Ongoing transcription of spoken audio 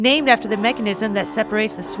Named after the mechanism that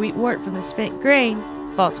separates the sweet wort from the spent grain,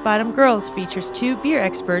 False Bottom Girls features two beer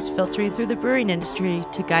experts filtering through the brewing industry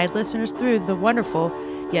to guide listeners through the wonderful,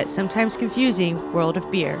 yet sometimes confusing, world of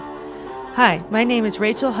beer. Hi, my name is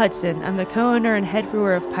Rachel Hudson. I'm the co-owner and head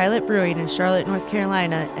brewer of Pilot Brewing in Charlotte, North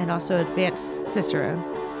Carolina, and also Advanced Cicerone.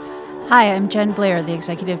 Hi, I'm Jen Blair, the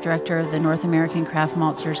Executive Director of the North American Craft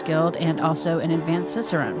Maltsters Guild and also an Advanced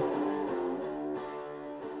Cicerone.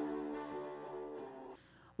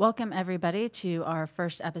 Welcome, everybody, to our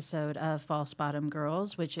first episode of False Bottom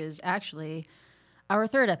Girls, which is actually our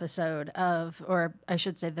third episode of, or I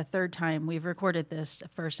should say the third time we've recorded this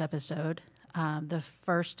first episode. The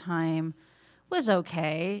first time was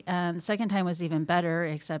okay, and the second time was even better,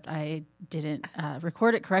 except I didn't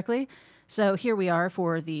record it correctly. So here we are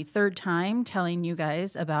for the third time telling you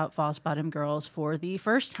guys about False Bottom Girls for the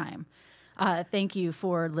first time. Thank you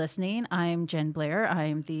for listening. I'm Jen Blair.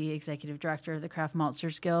 I'm the Executive Director of the Craft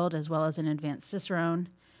Maltsters Guild, as well as an Advanced Cicerone,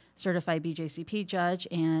 certified BJCP judge,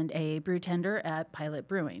 and a brew tender at Pilot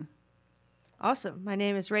Brewing. Awesome. My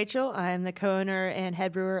name is Rachel. I'm the co-owner and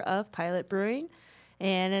head brewer of Pilot Brewing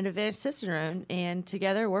and an Advanced Cicerone. And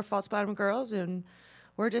together we're False Bottom Girls, and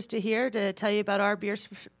we're just here to tell you about our beer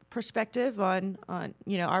perspective on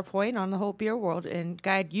our point on the whole beer world and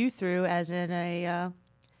guide you through as an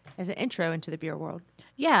intro into the beer world.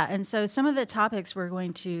 Yeah, and so some of the topics we're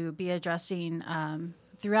going to be addressing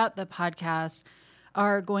throughout the podcast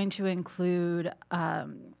are going to include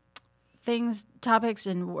topics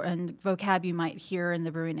and vocab you might hear in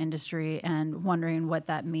the brewing industry and wondering what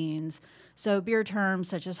that means. So beer terms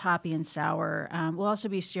such as hoppy and sour. We'll also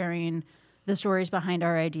be sharing the stories behind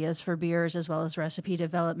our ideas for beers as well as recipe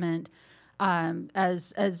development.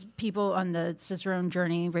 As people on the Cicerone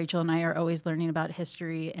journey, Rachel and I are always learning about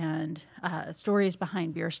history and stories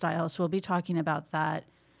behind beer styles. So we'll be talking about that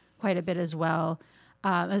quite a bit as well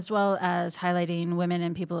as highlighting women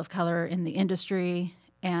and people of color in the industry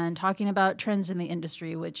and talking about trends in the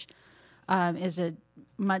industry, which is a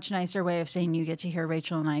much nicer way of saying you get to hear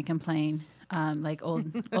Rachel and I complain like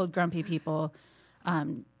old grumpy people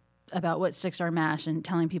about what sticks our mash and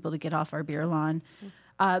telling people to get off our beer lawn.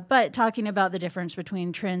 But talking about the difference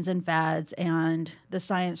between trends and fads and the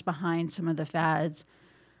science behind some of the fads,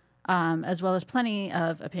 as well as plenty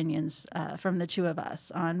of opinions from the two of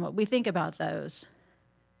us on what we think about those.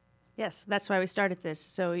 Yes, that's why we started this,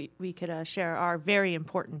 so we could share our very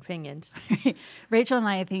important opinions. Rachel and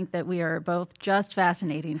I think that we are both just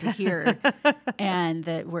fascinating to hear and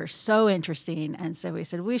that we're so interesting. And so we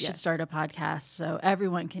said we should start a podcast so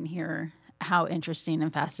everyone can hear how interesting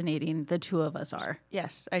and fascinating the two of us are.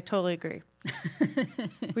 Yes, I totally agree.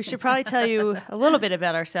 We should probably tell you a little bit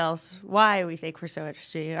about ourselves, why we think we're so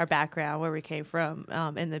interesting, our background, where we came from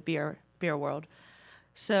in the beer world.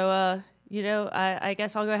 So, I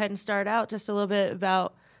guess I'll go ahead and start out just a little bit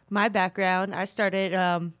about my background. I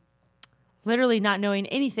started literally not knowing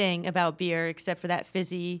anything about beer except for that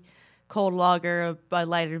fizzy cold lager of Bud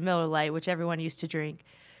Light or Miller Lite, which everyone used to drink.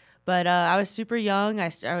 But I was super young.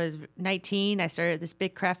 I was 19. I started at this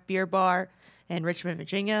big craft beer bar in Richmond,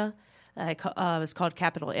 Virginia. It was called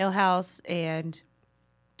Capital Ale House. And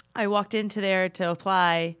I walked into there to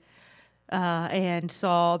apply and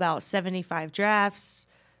saw about 75 drafts,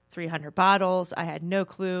 300 bottles. I had no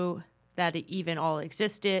clue that it even all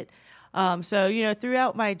existed. So,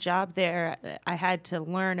 throughout my job there, I had to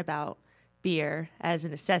learn about beer as a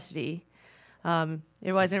necessity.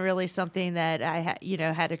 It wasn't really something that I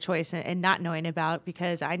had a choice in not knowing about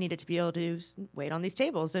because I needed to be able to wait on these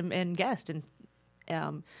tables and guest. And,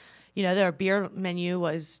 their beer menu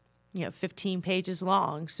was, 15 pages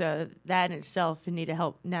long. So that in itself needed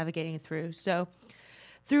help navigating through. So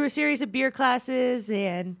through a series of beer classes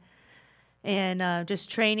and just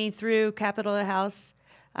training through Capital House,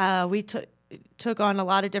 we took on a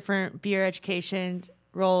lot of different beer education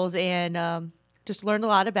roles and just learned a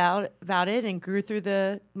lot about it and grew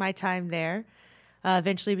through my time there.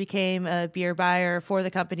 Eventually became a beer buyer for the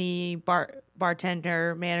company,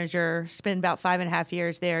 bartender, manager. Spent about 5.5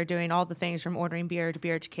 years there doing all the things from ordering beer to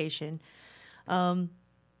beer education. It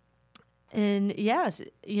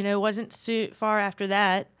wasn't far after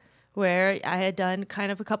that where I had done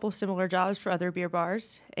kind of a couple similar jobs for other beer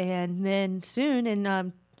bars. And then soon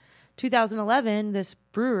in 2011, this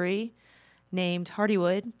brewery named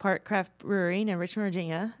Hardywood Park Craft Brewery in Richmond,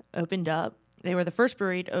 Virginia, opened up. They were the first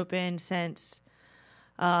brewery to open since,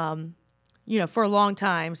 for a long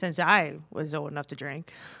time, since I was old enough to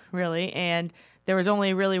drink, really. And there was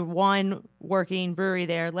only really one working brewery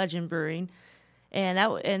there, Legend Brewing, and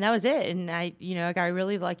that was it. And I got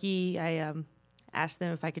really lucky. I asked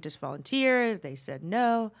them if I could just volunteer. They said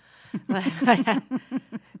no.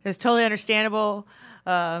 It's totally understandable.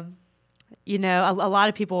 You know, a lot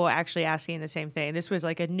of people were actually asking the same thing. This was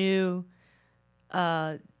like a new,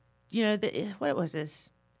 you know, what was this?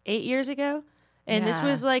 8 years ago? And this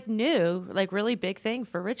was like new, like really big thing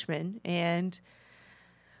for Richmond. And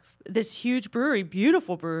this huge brewery,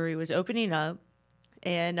 beautiful brewery, was opening up.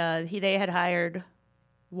 And they had hired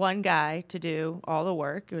one guy to do all the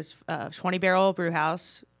work. It was 20-barrel brew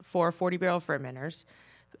house, 4 40-barrel fermenters,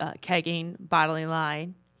 kegging, bottling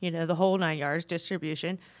line, you know, the whole 9 yards,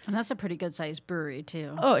 distribution. And that's a pretty good sized brewery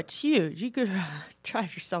too. Oh, it's huge. You could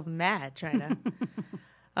drive yourself mad trying to.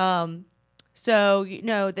 So,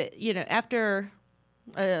 after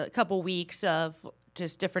a couple weeks of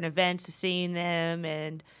just different events, seeing them,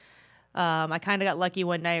 and I kind of got lucky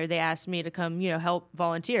one night where they asked me to come, help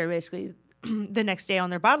volunteer basically the next day on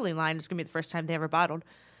their bottling line. It's going to be the first time they ever bottled.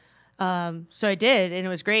 So I did, and it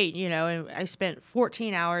was great, and I spent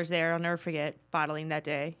 14 hours there. I'll never forget bottling that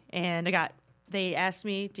day. And they asked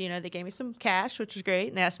me to, they gave me some cash, which was great.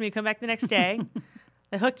 And they asked me to come back the next day.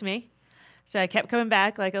 They hooked me. So I kept coming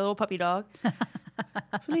back like a little puppy dog.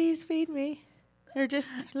 Please feed me, or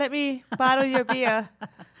just let me bottle your beer.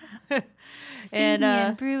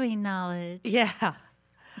 And brewing knowledge. Yeah.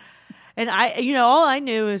 And all I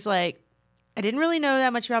knew is like, I didn't really know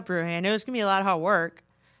that much about brewing. I knew it was going to be a lot of hard work.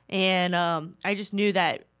 And I just knew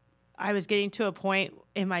that I was getting to a point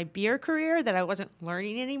in my beer career that I wasn't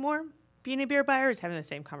learning anymore. Being a beer buyer is having the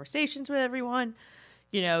same conversations with everyone.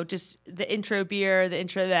 Just the intro beer, the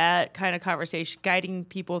intro that kind of conversation, guiding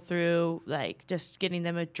people through, like just getting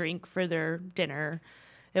them a drink for their dinner.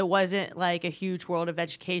 It wasn't like a huge world of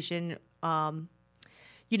education. All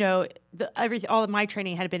of my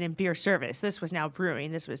training had been in beer service. This was now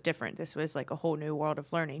brewing. This was different. This was like a whole new world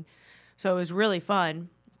of learning. So it was really fun,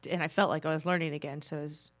 and I felt like I was learning again. So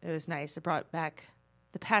it was nice. It brought back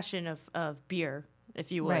the passion of beer,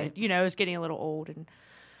 if you would. Right. It was getting a little old, and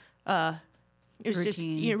it was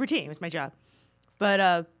routine. Just routine. It was my job.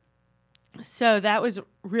 But so that was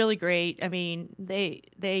really great. I mean,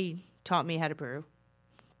 they taught me how to brew,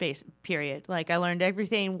 period. Like I learned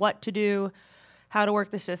everything, what to do, how to work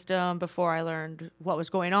the system before I learned what was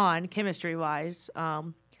going on chemistry wise.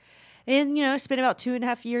 And I spent about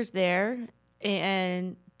 2.5 years there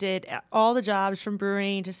and did all the jobs from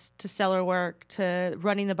brewing to cellar work to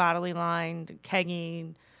running the bottling line, to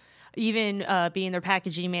kegging, even being their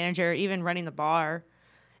packaging manager, even running the bar.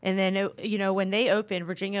 And then, when they opened,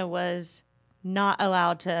 Virginia was not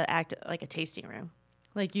allowed to act like a tasting room.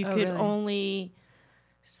 Like you could really? only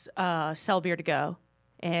sell beer to go,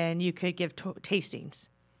 and you could give tastings.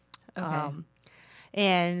 Okay.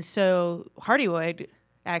 And so Hardywood,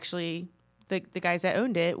 actually, the guys that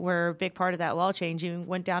owned it were a big part of that law change. You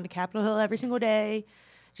went down to Capitol Hill every single day,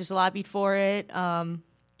 just lobbied for it. It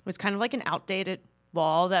was kind of like an outdated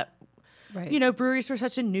law that, right. Breweries were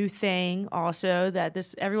such a new thing also that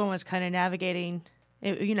everyone was kind of navigating.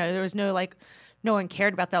 There was no one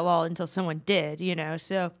cared about that law until someone did,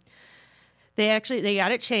 so they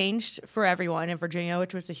got it changed for everyone in Virginia,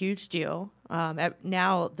 which was a huge deal.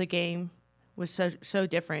 Now the game was so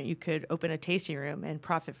different. You could open a tasting room and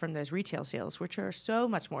profit from those retail sales, which are so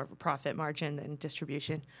much more of a profit margin than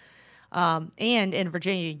distribution. And in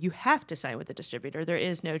Virginia, you have to sign with the distributor. There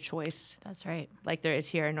is no choice. That's right. Like there is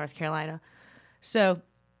here in North Carolina. So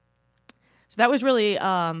that was really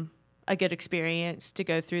a good experience to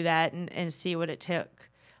go through that and see what it took.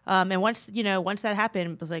 And once that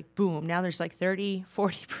happened, it was like, boom, now there's like 30,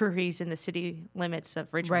 40 breweries in the city limits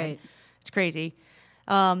of Richmond. Right. It's crazy.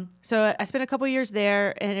 So I spent a couple years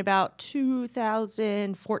there, and about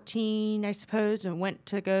 2014, I suppose, and went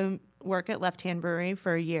to go work at Left Hand Brewery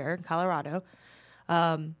for a year in Colorado.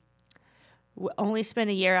 Only spent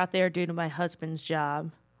a year out there due to my husband's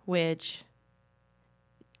job, which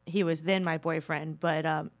he was then my boyfriend,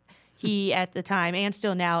 but he at the time and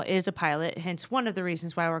still now is a pilot, hence one of the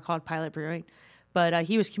reasons why we're called Pilot Brewing. But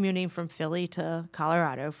he was commuting from Philly to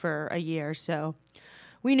Colorado for a year, so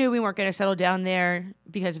we knew we weren't going to settle down there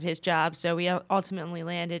because of his job, so we ultimately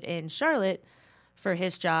landed in Charlotte for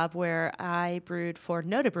his job, where I brewed for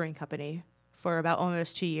Noda Brewing Company for about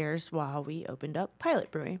almost 2 years while we opened up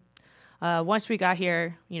Pilot Brewing. Once we got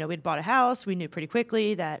here, we'd bought a house. We knew pretty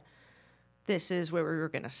quickly that this is where we were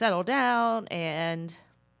going to settle down, and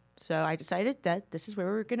so I decided that this is where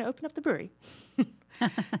we were going to open up the brewery.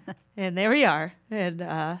 And there we are.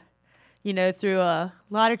 And, through a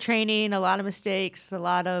lot of training, a lot of mistakes, a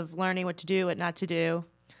lot of learning what to do, what not to do,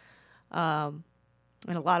 and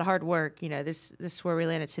a lot of hard work, this is where we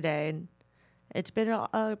landed today. And it's been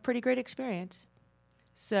a pretty great experience.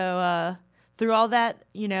 So through all that,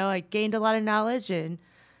 I gained a lot of knowledge, and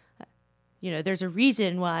there's a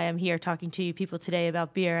reason why I'm here talking to you people today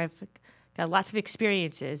about beer. I've got lots of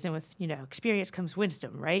experiences, and with, experience comes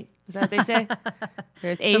wisdom, right? Is that what they say?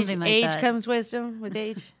 With age comes wisdom with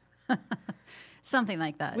age. Something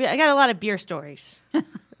like that. I got a lot of beer stories that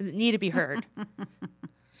need to be heard.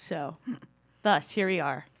 So, thus, here we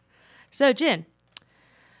are. So, Jen,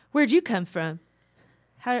 where'd you come from?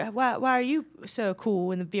 Why are you so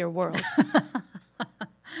cool in the beer world?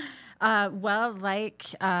 Well,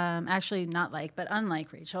 actually not but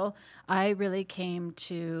unlike Rachel, I really came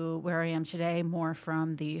to where I am today more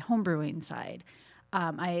from the homebrewing side.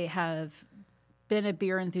 I have been a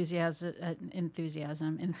beer enthusiast.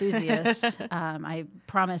 I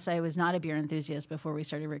promise I was not a beer enthusiast before we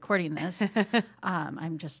started recording this.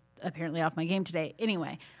 I'm just apparently off my game today.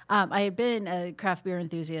 Anyway, I had been a craft beer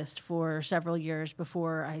enthusiast for several years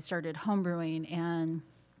before I started homebrewing, and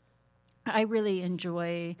I really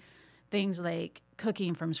enjoy things like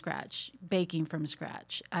cooking from scratch, baking from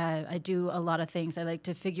scratch. I do a lot of things. I like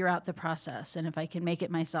to figure out the process, and if I can make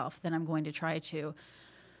it myself, then I'm going to try to.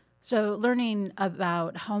 So learning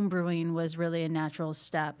about homebrewing was really a natural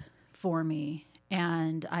step for me.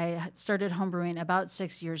 And I started homebrewing about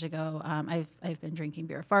 6 years ago. I've been drinking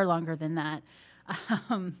beer far longer than that.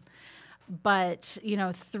 But,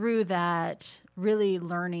 through that, really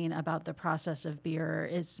learning about the process of beer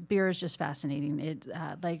is just fascinating. It,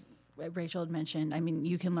 like Rachel had mentioned,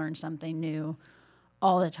 you can learn something new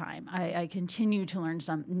all the time. I continue to learn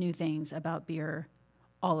some new things about beer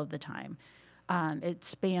all of the time. It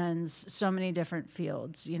spans so many different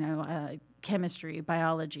fields, chemistry,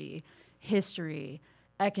 biology, history,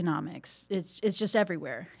 economics. It's just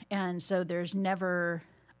everywhere. And so there's never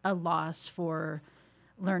a loss for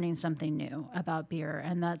learning something new about beer.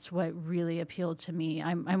 And that's what really appealed to me.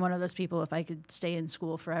 I'm one of those people, if I could stay in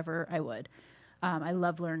school forever, I would. I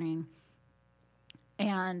love learning.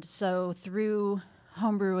 And so through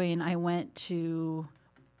homebrewing, I went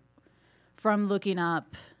from looking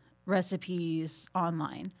up recipes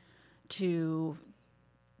online to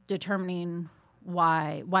determining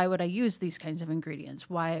why would I use these kinds of ingredients?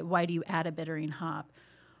 Why do you add a bittering hop?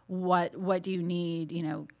 What do you need,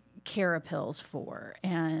 carapils for?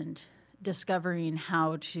 And discovering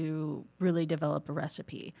how to really develop a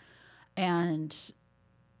recipe. And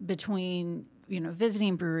between,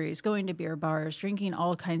 visiting breweries, going to beer bars, drinking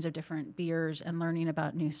all kinds of different beers and learning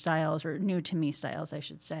about new styles, or new to me styles, I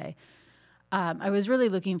should say, I was really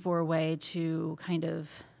looking for a way to kind of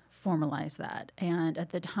formalize that. And at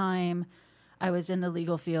the time, I was in the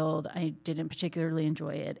legal field. I didn't particularly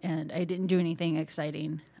enjoy it, and I didn't do anything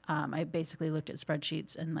exciting. I basically looked at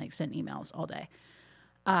spreadsheets and sent emails all day.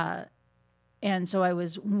 And so I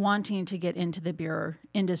was wanting to get into the beer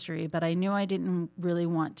industry, but I knew I didn't really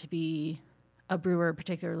want to be a brewer,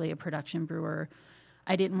 particularly a production brewer.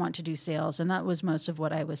 I didn't want to do sales, and that was most of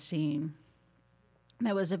what I was seeing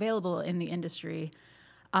that was available in the industry.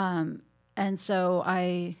 And so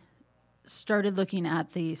I started looking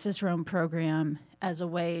at the Cicerone program as a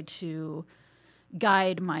way to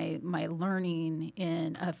guide my learning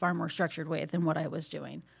in a far more structured way than what I was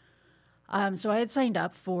doing. So I had signed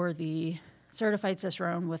up for the Certified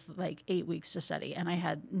Cicerone with 8 weeks to study, and I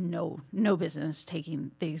had no business taking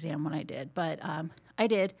the exam when I did, but I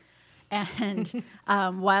did. And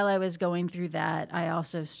while I was going through that, I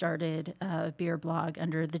also started a beer blog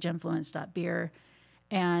under thegemfluence.beer.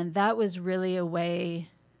 And that was really a way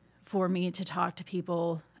for me to talk to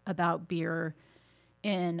people about beer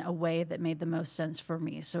in a way that made the most sense for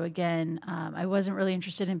me. So again, I wasn't really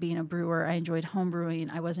interested in being a brewer. I enjoyed home brewing.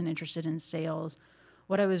 I wasn't interested in sales.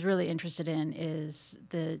 What I was really interested in is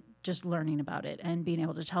just learning about it and being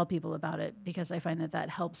able to tell people about it, because I find that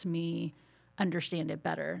helps me understand it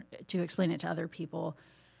better, to explain it to other people.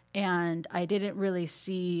 And I didn't really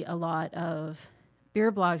see a lot of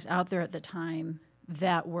beer blogs out there at the time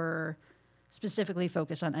that were specifically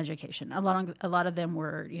focused on education. A lot of them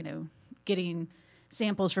were, getting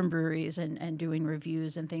samples from breweries and doing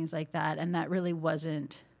reviews and things like that. And that really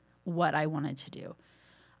wasn't what I wanted to do.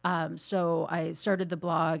 So I started the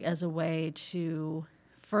blog as a way to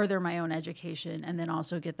further my own education, and then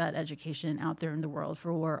also get that education out there in the world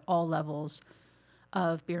for all levels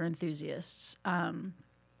of beer enthusiasts. And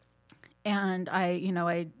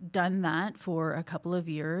I'd done that for a couple of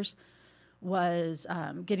years, was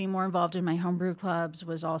getting more involved in my homebrew clubs,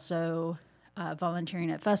 was also volunteering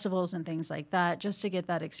at festivals and things like that, just to get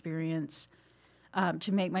that experience,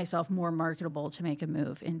 to make myself more marketable, to make a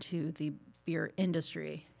move into the beer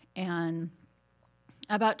industry. And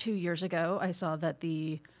about 2 years ago, I saw that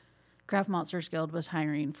the Craft Maltsters Guild was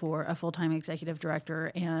hiring for a full-time executive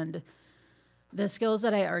director, and the skills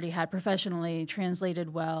that I already had professionally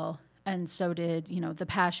translated well and so did, the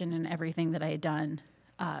passion and everything that I had done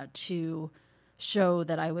to show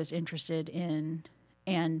that I was interested in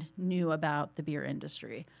and knew about the beer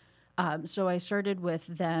industry. So I started with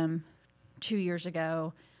them 2 years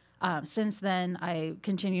ago. Since then, I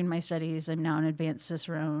continued my studies. I'm now an advanced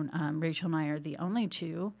Cicerone. Rachel and I are the only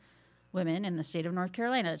two women in the state of North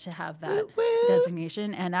Carolina to have that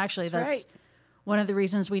designation. And actually, that's right. One of the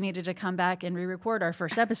reasons we needed to come back and re-record our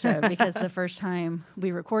first episode, because the first time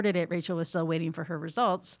we recorded it, Rachel was still waiting for her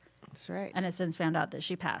results. That's right. And has since found out that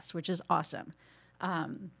she passed, which is awesome.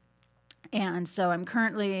 And so I'm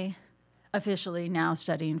currently officially now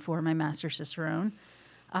studying for my Master Cicerone.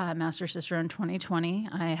 Master Cicerone 2020.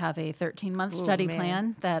 I have a 13-month study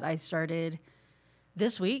plan that I started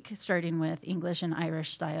this week, starting with English and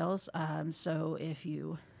Irish styles. So if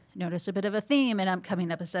you notice a bit of a theme in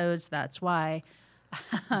upcoming episodes, that's why.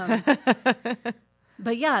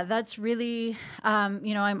 But yeah, that's really,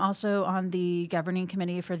 I'm also on the governing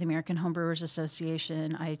committee for the American Homebrewers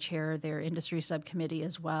Association. I chair their industry subcommittee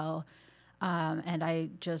as well. And I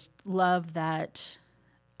just love that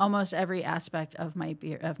almost every aspect of my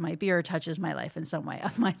beer touches my life in some way.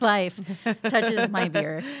 Of my life touches my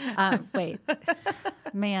beer.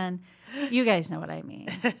 Man, you guys know what I mean.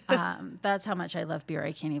 That's how much I love beer.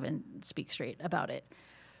 I can't even speak straight about it.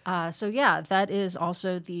 So yeah, that is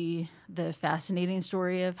also the fascinating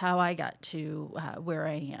story of how I got to where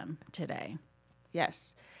I am today.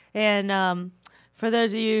 Yes. And for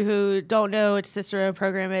those of you who don't know what Cicerone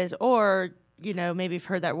program is, or, maybe have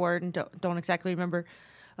heard that word and don't exactly remember,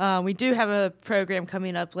 we do have a program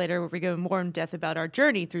coming up later where we go more in depth about our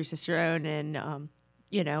journey through Cicerone and,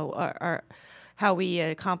 our how we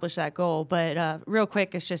accomplish that goal. But real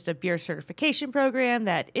quick, it's just a beer certification program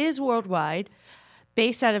that is worldwide,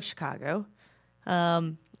 based out of Chicago.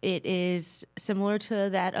 It is similar to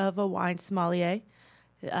that of a wine sommelier.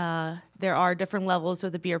 There are different levels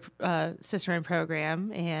of the beer Cicerone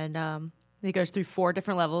program, and it goes through 4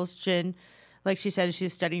 different levels. Jen, like she said,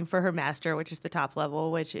 she's studying for her master, which is the top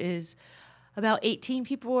level, which is about 18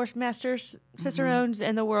 people are masters Cicerones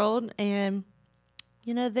in the world. And,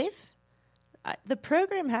 the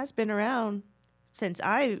program has been around since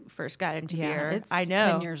I first got into beer. It's I know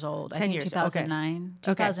 10 years old. 10 I think years. 2009,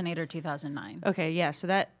 Okay. 2008 or 2009. Okay, yeah, so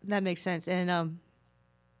that makes sense. And,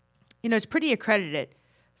 it's pretty accredited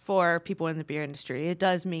for people in the beer industry. It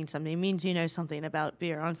does mean something. It means you know something about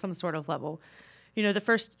beer on some sort of level. The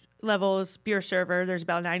first level is beer server. There's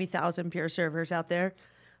about 90,000 beer servers out there.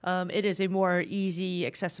 It is a more easy,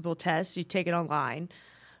 accessible test. You take it online.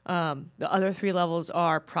 The other 3 levels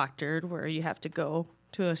are proctored, where you have to go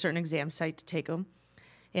to a certain exam site to take them,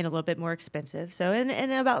 and a little bit more expensive. So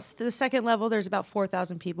in about the second level, there's about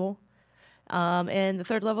 4,000 people. And the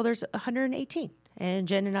third level, there's 118. And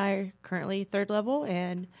Jen and I are currently third level,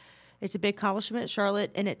 and it's a big accomplishment.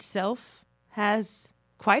 Charlotte in itself has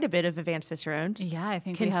quite a bit of advanced Cicerones. Yeah, I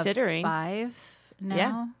think considering, we have 5 now.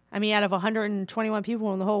 Yeah. I mean, out of 121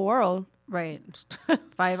 people in the whole world. Right.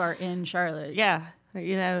 5 are in Charlotte. Yeah.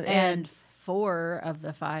 And 4 of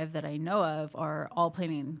the 5 that I know of are all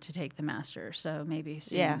planning to take the master. So maybe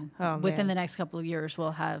soon, within the next couple of years,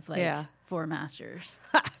 we'll have 4 masters.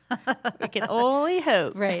 We can only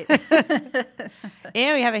hope. Right.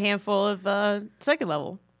 And we have a handful of second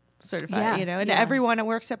level certified, and everyone that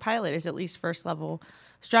works at Pilot is at least first level,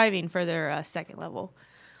 striving for their second level.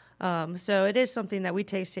 So it is something that we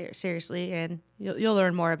take seriously, and you'll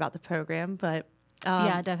learn more about the program. But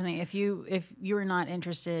yeah, definitely. If you're not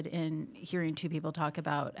interested in hearing 2 people talk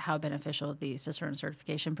about how beneficial the Cicerone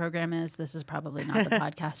certification program is, this is probably not the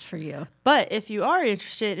podcast for you. But if you are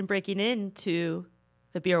interested in breaking into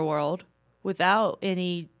the beer world without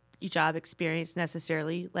any job experience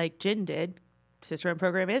necessarily, like Jen did, Cicerone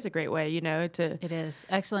program is a great way, to... It is.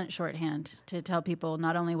 Excellent shorthand to tell people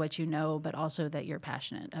not only what you know, but also that you're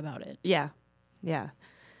passionate about it. Yeah. Yeah.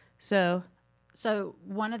 So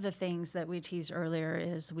one of the things that we teased earlier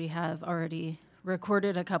is we have already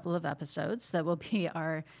recorded a couple of episodes that will be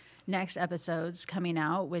our next episodes coming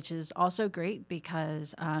out, which is also great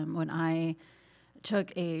because when I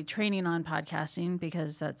took a training on podcasting,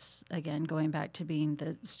 because that's, again, going back to being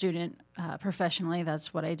the student professionally,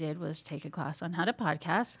 that's what I did, was take a class on how to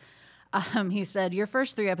podcast. He said, your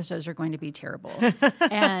first 3 episodes are going to be terrible.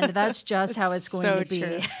 And that's just how it's going to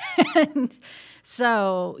be. And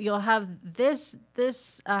so you'll have this,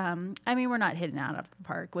 we're not hitting out of the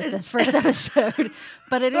park with this first episode,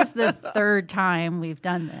 but it is the 3rd time we've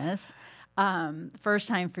done this. First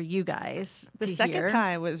time for you guys the to second hear.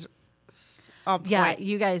 Time was on point. Yeah,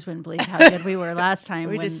 you guys wouldn't believe how good we were last time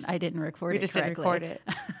I didn't record it correctly. We just didn't record it.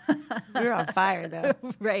 We were on fire, though.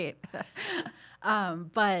 Right.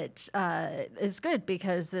 But it's good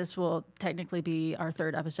because this will technically be our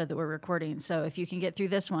third episode that we're recording. So if you can get through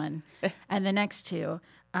this one and the next two,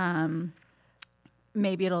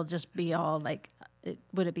 maybe it'll just be all like,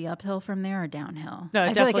 would it be uphill from there or downhill? No, I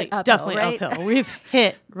feel definitely, like uphill, definitely right? uphill. We've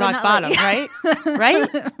hit rock not bottom, like- right?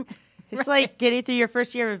 Right? It's like getting through your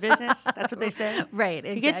first year of business. That's what they say. Right.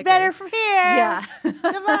 Exactly. It gets better from here. Yeah. Good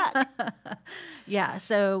luck. Yeah.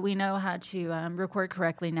 So we know how to record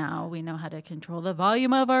correctly now. We know how to control the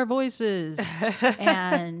volume of our voices.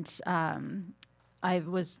 And I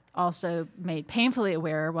was also made painfully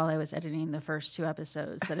aware while I was editing the first two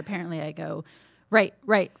episodes that apparently I go, right.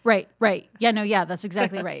 Yeah, no, yeah, that's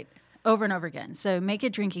exactly right. Over and over again. So make a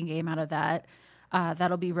drinking game out of that.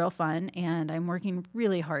 That'll be real fun. And I'm working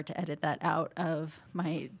really hard to edit that out of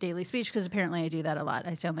my daily speech because apparently I do that a lot.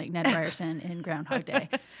 I sound like Ned Ryerson in Groundhog Day.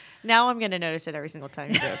 Now I'm going to notice it every single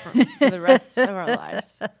time you do it for the rest of our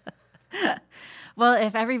lives. Well,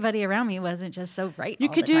 if everybody around me wasn't just so right You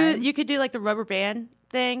all could the time. you could do like the rubber band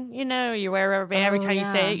thing. You know, you wear a rubber band every Oh, time you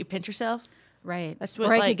yeah. say it, you pinch yourself. Right. That's what,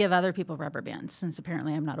 or I like- could give other people rubber bands since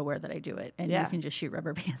apparently I'm not aware that I do it. And Yeah. you can just shoot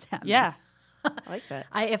rubber bands at me. Yeah. I like that.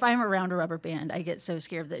 If I'm around a rubber band, I get so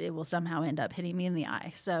scared that it will somehow end up hitting me in the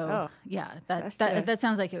eye. So, Oh. yeah, That's that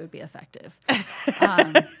sounds like it would be effective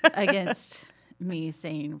against me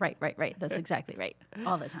saying, right. That's exactly right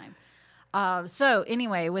all the time. So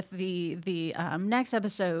anyway, with the next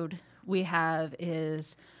episode we have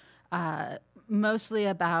is mostly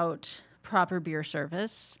about proper beer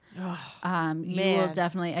service. You will man.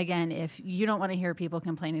 definitely, again, if you don't want to hear people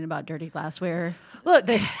complaining about dirty glassware, Look,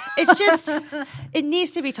 it's just, it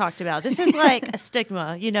needs to be talked about. This is like a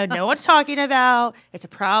stigma, you know, no one's talking about. It's a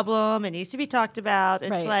problem. It needs to be talked about.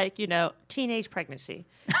 It's Right. like, you know, teenage pregnancy.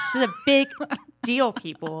 This is a big deal,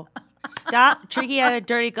 people. Stop drinking out of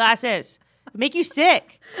dirty glasses. It make you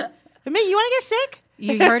sick. You want to get sick?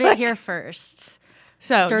 you heard it here first.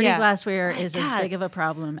 So, Dirty yeah. glassware is as God. big of a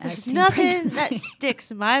problem as There's teen nothing pregnancy. that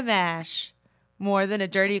sticks my mash more than a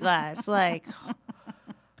dirty glass. Like,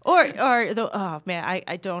 or the, oh man,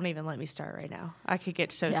 I don't even let me start right now. I could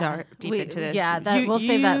get so deep into this. Yeah, we'll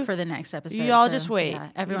save that for the next episode. you all just wait. Yeah,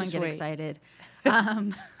 You everyone just get wait. excited.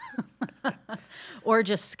 Or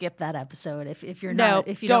just skip that episode if you're No, not.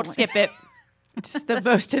 If you don't skip it. It's the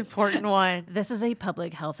most important one. This is a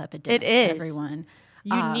public health epidemic. It is. Everyone.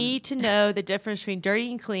 You need to know the difference between dirty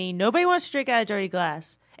and clean. Nobody wants to drink out of dirty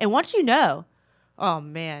glass. And once you know, oh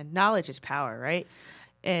man, knowledge is power, right?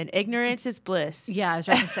 And ignorance is bliss. Yeah, I was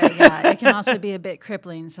about to say. Yeah, it can also be a bit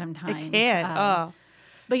crippling sometimes. It can.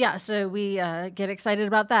 But yeah, so we get excited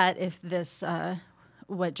about that if this,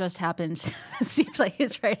 what just happened, seems like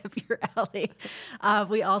it's right up your alley.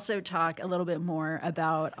 We also talk a little bit more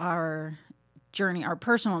about our journey, our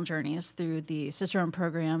personal journeys through the Cicerone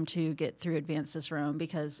program to get through Advanced Cicerone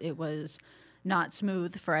because it was not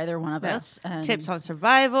smooth for either one of us. And Tips on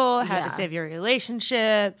survival, how Yeah. to save your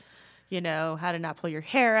relationship, you know, how to not pull your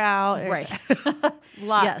hair out. There's Right. a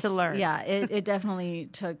lot Yes, to learn. Yeah, it definitely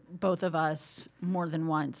took both of us more than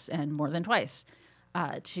once and more than twice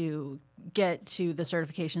to get to the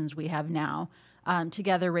certifications we have now.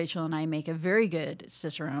 Together, Rachel and I make a very good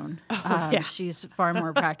Cicerone. yeah. She's far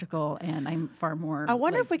more practical, and I'm far more. I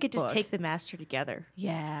wonder like, if we could just book. take the master together.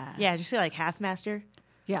 Yeah. Yeah, just say like half master.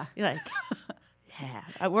 Yeah. You're like,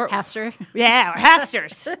 yeah. We're, Halfster. yeah, we're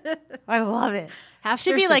halfsters. I love it. Halfster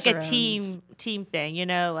Should be like a Cicerones. team thing, you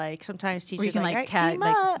know, like sometimes teachers Where you can like, like "All right, tag, team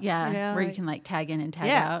like up," yeah, you know, where you like- can like tag in and tag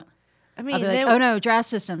Yeah. out. I mean, I'll be like, then, oh no, draft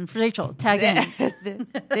system, Rachel, tag in.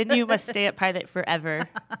 then you must stay at Pilot forever.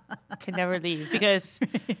 Can never leave because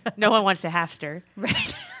no one wants a halfster.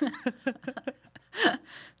 Right.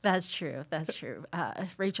 That's true. That's true.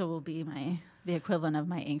 Rachel will be the equivalent of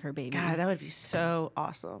my anchor baby. God, that would be so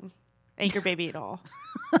awesome. Anchor baby and all.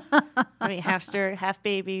 I mean, halfster, half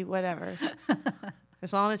baby, whatever.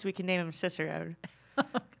 As long as we can name him Cicerone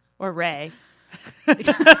or Ray.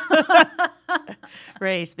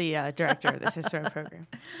 Ray's the director of the Cicerone program.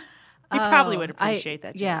 He probably would appreciate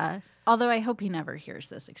that. Joke. Yeah. Although I hope he never hears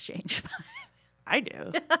this exchange. I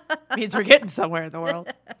do. Means we're getting somewhere in the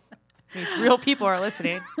world. Means real people are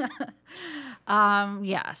listening.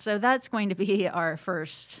 Yeah. So that's going to be our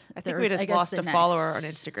first. I think we just lost a follower on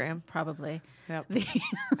Instagram. Probably. Yep.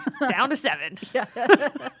 Down to 7. Yeah.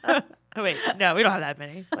 Oh, wait, no, we don't have that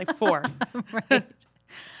many. It's like 4. Right.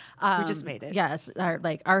 We just made it. Yes,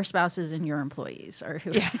 our spouses and your employees are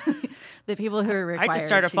who the people who are I required. just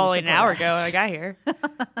started to following an support hour us. ago when I got here.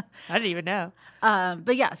 I didn't even know.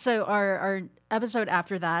 But yeah, so our episode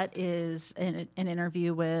after that is an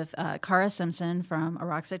interview with Cara Simpson from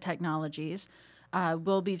Aroxa Technologies.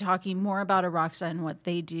 We'll be talking more about Aroxa and what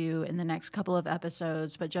they do in the next couple of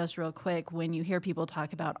episodes. But just real quick, when you hear people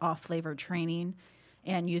talk about off-flavor training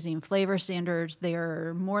and using flavor standards,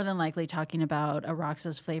 they're more than likely talking about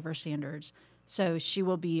Aroxa's flavor standards. So she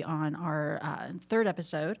will be on our third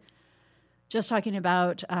episode, just talking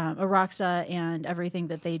about Aroxa and everything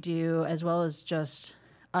that they do, as well as just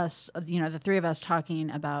us, the three of us talking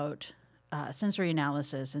about sensory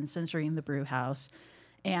analysis and sensoring the brew house.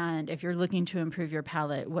 And if you're looking to improve your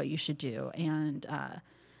palate, what you should do. And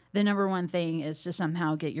the number one thing is to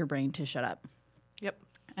somehow get your brain to shut up. Yep.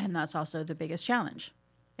 And that's also the biggest challenge.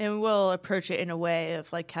 And we'll approach it in a way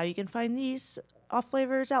of like how you can find these off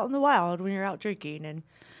flavors out in the wild when you're out drinking. And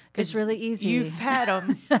it's really easy. You've had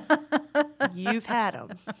them. You've had them.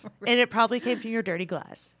 And it probably came from your dirty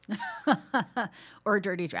glass. Or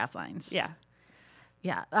dirty draft lines. Yeah.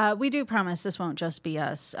 Yeah, we do promise this won't just be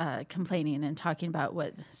us complaining and talking about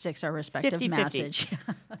what sticks our respective 50-50. message.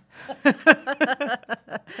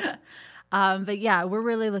 But yeah, we're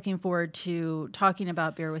really looking forward to talking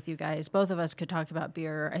about beer with you guys. Both of us could talk about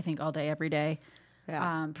beer, I think, all day, every day,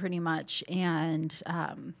 pretty much. And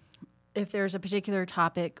if there's a particular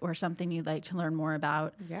topic or something you'd like to learn more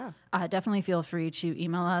about, definitely feel free to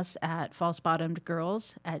email us at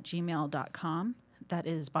falsebottomedgirls@gmail.com. That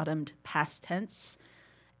is bottomed past tense.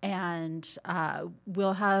 And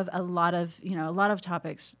we'll have a lot of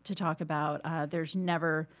topics to talk about. There's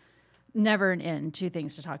never an end to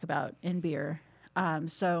things to talk about in beer.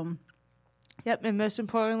 Yep, and most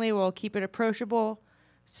importantly, we'll keep it approachable,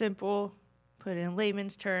 simple, put it in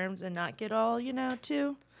layman's terms, and not get all,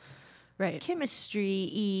 too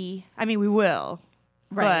chemistry-y. I mean, we will.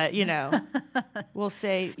 Right. But, we'll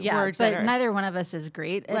say words that are... but neither one of us is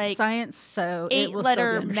great at science, so it will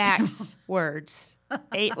 8-letter max words.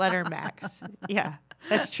 8-letter max. Yeah,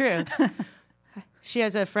 that's true. She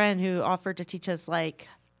has a friend who offered to teach us, like,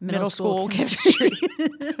 middle school chemistry.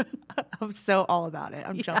 I'm so all about it.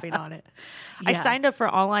 I'm jumping on it. Yeah. I signed up for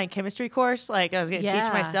an online chemistry course. Like, I was going to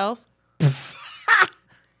teach myself.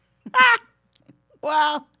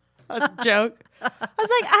 Wow. That's a joke. I was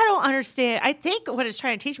like, I don't understand. I think what it's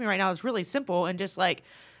trying to teach me right now is really simple and just like,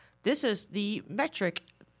 this is the metric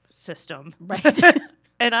system. Right.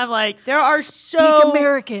 And I'm like, there are so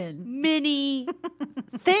American. many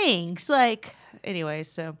things. Like, anyway,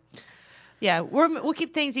 so yeah, we'll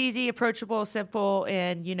keep things easy, approachable, simple.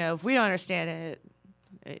 And, if we don't understand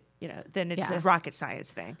it, then it's a rocket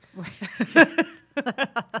science thing. Right.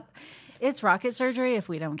 It's rocket surgery if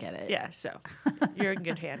we don't get it. Yeah, so you're in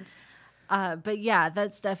good hands. But yeah,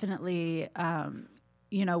 that's definitely,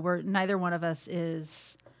 neither one of us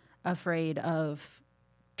is afraid of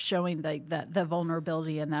showing the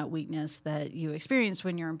vulnerability and that weakness that you experience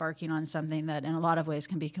when you're embarking on something that in a lot of ways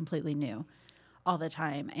can be completely new all the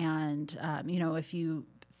time. And, if you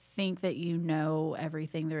think that you know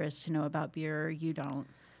everything there is to know about beer, you don't.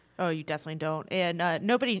 Oh, you definitely don't. And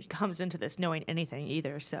nobody comes into this knowing anything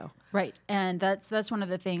either. So right. And that's one of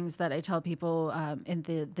the things that I tell people in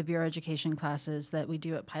the beer education classes that we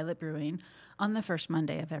do at Pilot Brewing on the first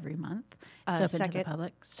Monday of every month. It's open to the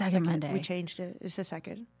public. Second Monday. We changed it. It's the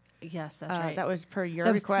second. Yes, that's right. That was per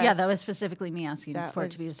your request. Yeah, that was specifically me asking for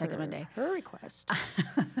it to be the second Monday. Her request,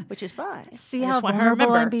 which is fine. See how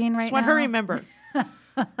vulnerable I'm being right now? Just want her to remember.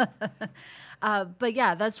 But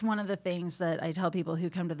yeah, that's one of the things that I tell people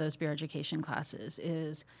who come to those beer education classes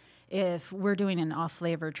is if we're doing an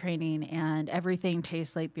off-flavor training and everything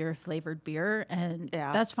tastes like beer-flavored beer, and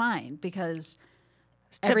that's fine because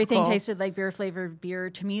everything tasted like beer-flavored beer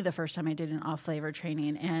to me the first time I did an off-flavor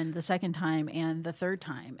training and the second time and the third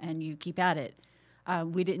time, and you keep at it.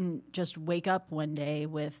 We didn't just wake up one day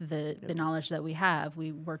with the knowledge that we have.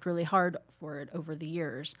 We worked really hard for it over the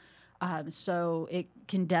years. So it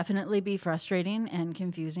can definitely be frustrating and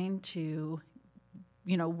confusing to,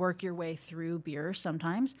 work your way through beer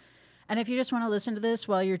sometimes. And if you just want to listen to this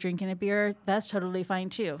while you're drinking a beer, that's totally fine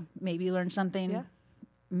too. Maybe you learn something. Yeah.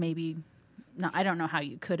 Maybe not. I don't know how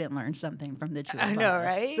you couldn't learn something from the two of us. I know,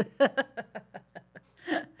 right?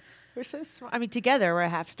 We're so smart. I mean, together we're a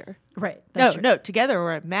halfster. Right. No, together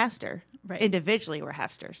we're a master. Right. Individually we're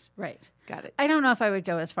halfsters. Right. Got it. I don't know if I would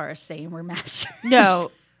go as far as saying we're masters.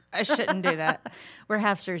 No. I shouldn't do that. We're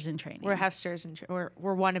halfsters in training. We're halfsters and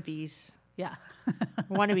we're wannabes. Yeah.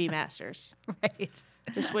 Wannabe masters. Right.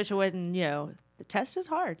 Just wish it wouldn't, the test is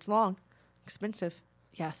hard. It's long, expensive.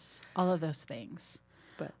 Yes. All of those things.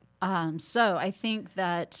 But so I think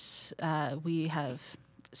that we have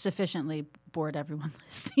sufficiently bored everyone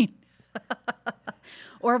listening.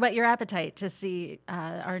 Or whet your appetite to see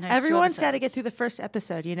our next. Everyone's got to get through the first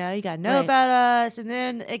episode, you know? You got to know Right. about us, and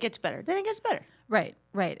then it gets better. Then it gets better. Right,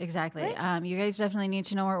 exactly. Right. You guys definitely need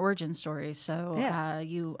to know our origin stories, so Yeah.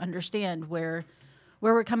 you understand where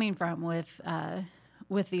we're coming from with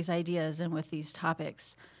these ideas and with these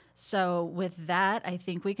topics. So with that, I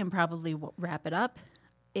think we can probably wrap it up.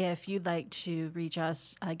 If you'd like to reach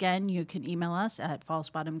us, again, you can email us at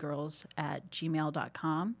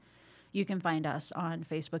falsebottomgirls@gmail.com. You can find us on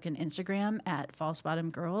Facebook and Instagram at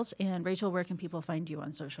falsebottomgirls. And Rachel, where can people find you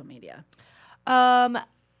on social media? Pilot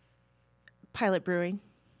Brewing.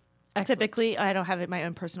 Excellent. Typically, I don't have it my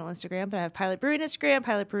own personal Instagram, but I have Pilot Brewing Instagram,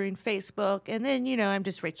 Pilot Brewing Facebook, and then, you know, I'm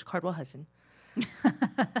just Rachel Cardwell Hudson.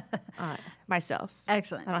 Myself.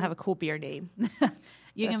 Excellent. I don't have a cool beer name.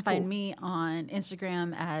 You That's can find cool. me on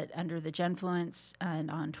Instagram at Under the Genfluence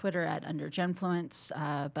and on Twitter at Under Genfluence,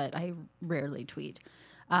 but I rarely tweet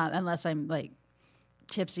unless I'm like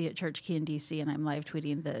tipsy at Church Key in DC and I'm live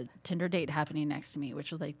tweeting the Tinder date happening next to me,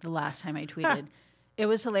 which was like the last time I tweeted. It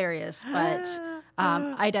was hilarious, but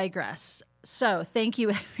I digress. So thank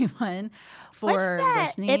you everyone for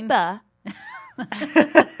listening. IPA?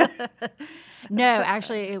 No,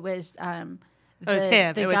 actually, it was. It was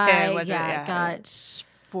him. The It was guy, him, wasn't it? Yeah. got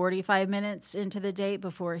 45 minutes into the date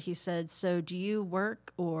before he said, "So, do you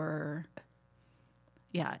work or?"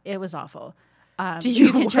 Yeah, it was awful. Do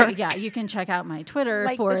you can work? you can check out my Twitter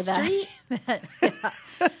Like for the that. street?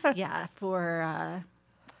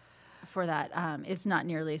 For that. It's not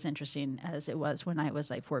nearly as interesting as it was when I was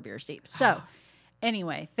like 4 beers deep. So.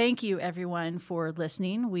 Anyway, thank you everyone for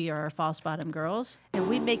listening. We are False Bottom Girls. And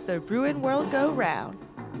we make the brewing world go round.